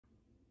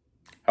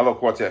Hello,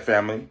 Quartet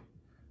family.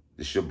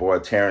 This is your boy,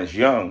 Terence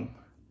Young.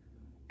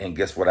 And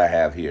guess what I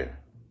have here?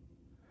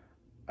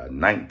 A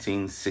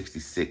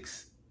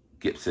 1966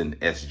 Gibson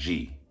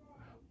SG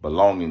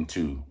belonging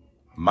to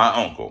my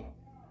uncle,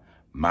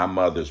 my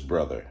mother's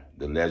brother,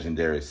 the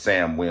legendary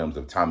Sam Williams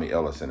of Tommy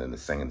Ellison and the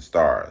Singing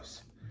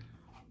Stars.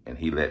 And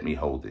he let me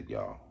hold it,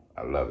 y'all.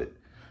 I love it.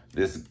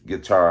 This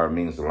guitar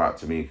means a lot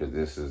to me because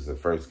this is the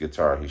first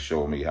guitar he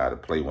showed me how to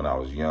play when I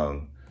was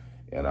young.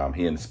 And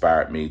he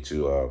inspired me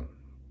to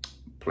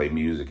play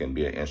music and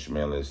be an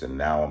instrumentalist. And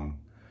now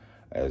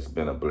it's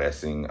been a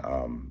blessing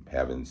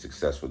having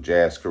successful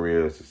jazz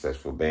career,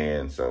 successful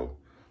band, so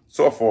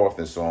forth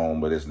and so on.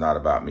 But it's not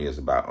about me, it's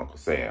about Uncle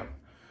Sam.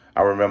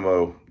 I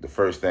remember the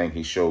first thing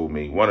he showed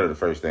me, one of the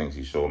first things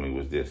he showed me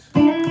was this.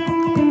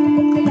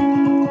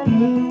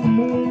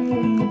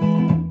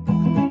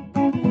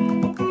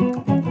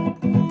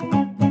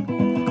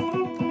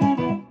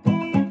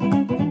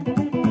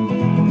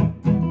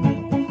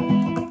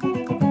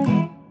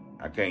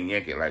 Can't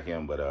yank it like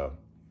him, but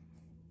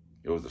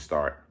it was a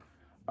start.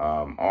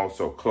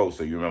 Also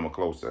Closer, you remember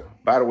Closer?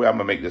 By the way, I'm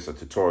gonna make this a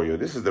tutorial.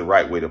 This is the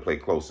right way to play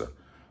Closer.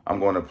 I'm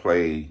gonna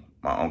play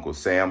my Uncle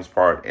Sam's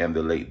part and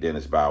the late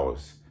Dennis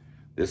Bowers.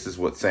 This is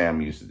what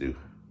Sam used to do.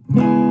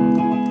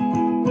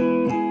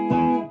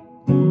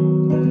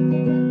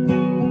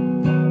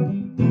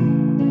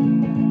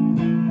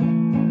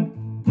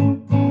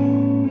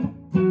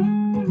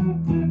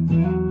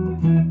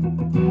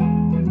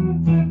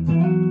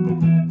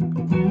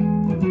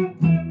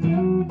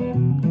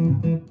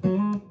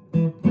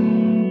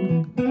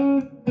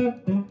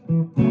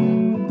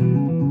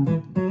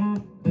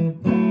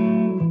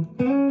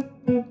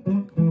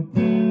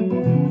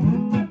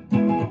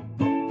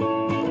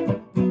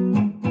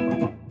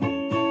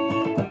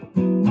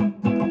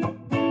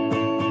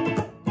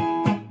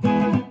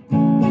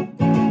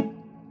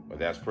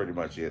 That's pretty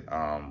much it.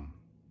 My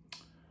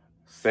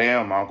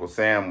Uncle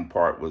Sam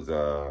part was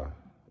the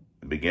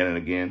beginning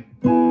again.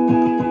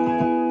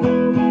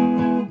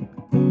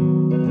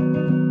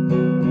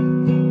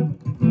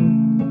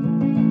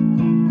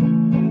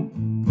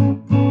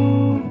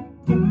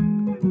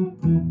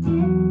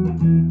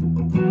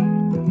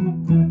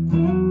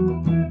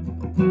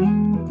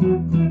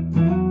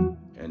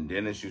 And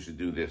Dennis used to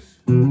do this.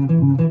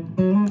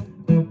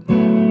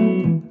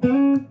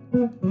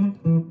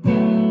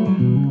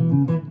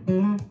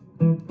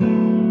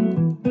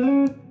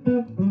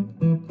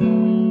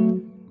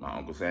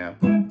 Sam.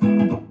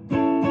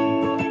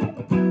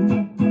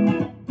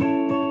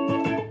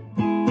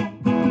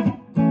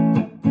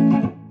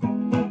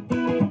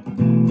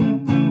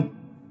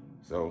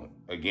 So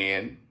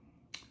again,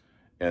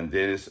 and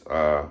this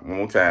one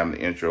more time, the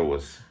intro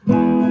was.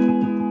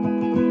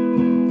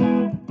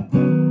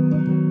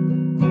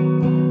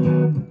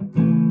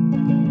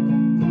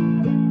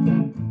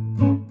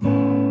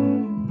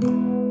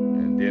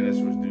 And Dennis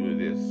was doing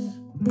this.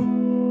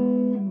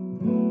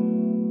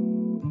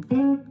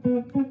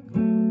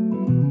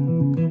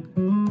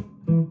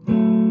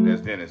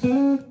 Dennis.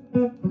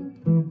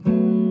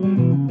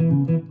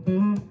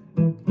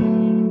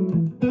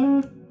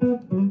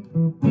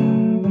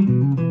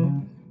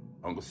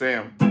 Uncle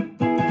Sam.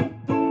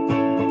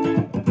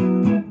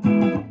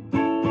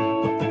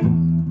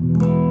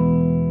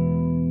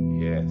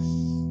 Yes.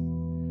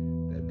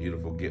 That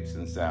beautiful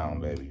Gibson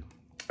sound, baby.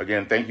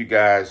 Again, thank you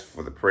guys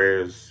for the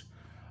prayers.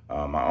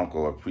 My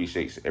uncle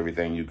appreciates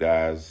everything you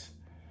guys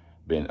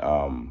been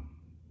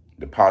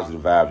the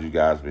positive vibes you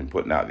guys been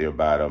putting out there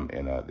about him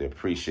and the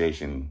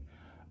appreciation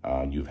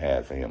you've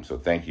had for him. So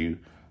thank you.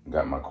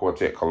 Got my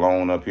Quartet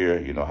cologne up here.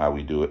 You know how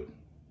we do it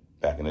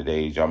back in the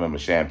days. Y'all remember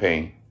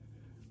Champagne?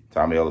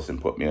 Tommy Ellison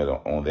put me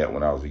on that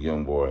when I was a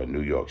young boy in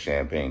New York,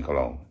 Champagne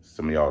cologne.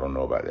 Some of y'all don't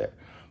know about that.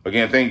 But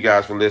again, thank you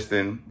guys for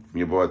listening. From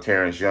your boy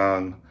Terence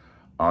Young,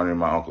 honoring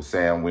my Uncle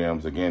Sam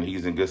Williams. Again,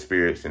 he's in good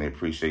spirits and he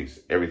appreciates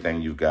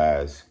everything you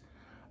guys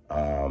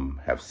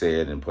have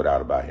said and put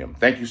out about him.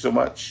 Thank you so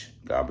much.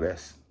 God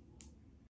bless.